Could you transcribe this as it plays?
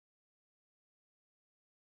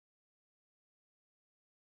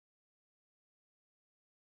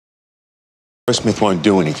Smith won't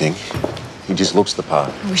do anything. He just looks the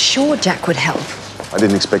part. I was sure Jack would help. I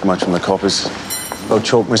didn't expect much from the coppers. They'll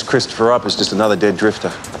chalk Miss Christopher up as just another dead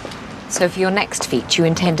drifter. So for your next feat, you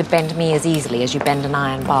intend to bend me as easily as you bend an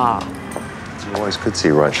iron bar? You always could see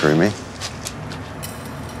right through me.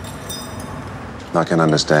 I can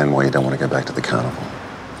understand why you don't want to go back to the carnival.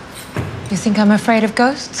 You think I'm afraid of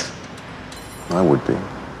ghosts? I would be.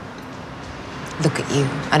 Look at you.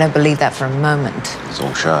 I don't believe that for a moment. It's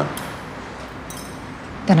all show.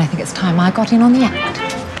 Then I think it's time I got in on the act.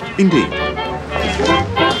 Indeed.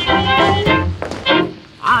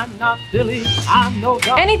 I'm not silly, I'm no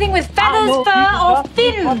dumb. Anything with feathers, fur, or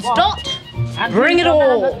fins, Dot. Bring it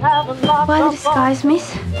all. Why the disguise,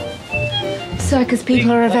 miss? Circus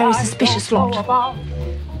people are a very suspicious lot.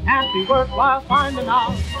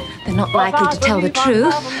 They're not likely to tell the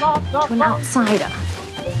truth to an outsider.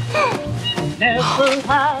 Never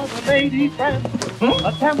had a lady friend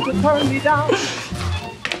attempt to turn me down.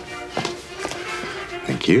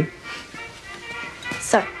 Thank you.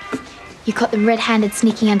 So, you caught them red-handed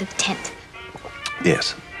sneaking under the tent.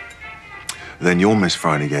 Yes. Then your Miss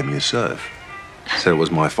Friday gave me a serve. Said it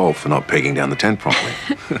was my fault for not pegging down the tent properly.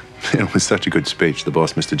 It was such a good speech, the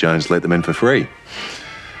boss, Mr. Jones, let them in for free.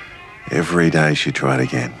 Every day she tried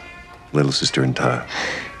again. Little sister in tow.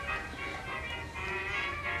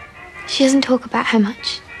 She doesn't talk about her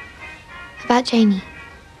much. About Janie.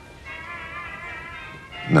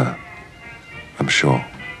 No, I'm sure.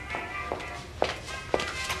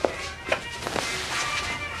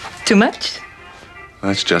 Too much?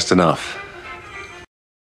 That's just enough.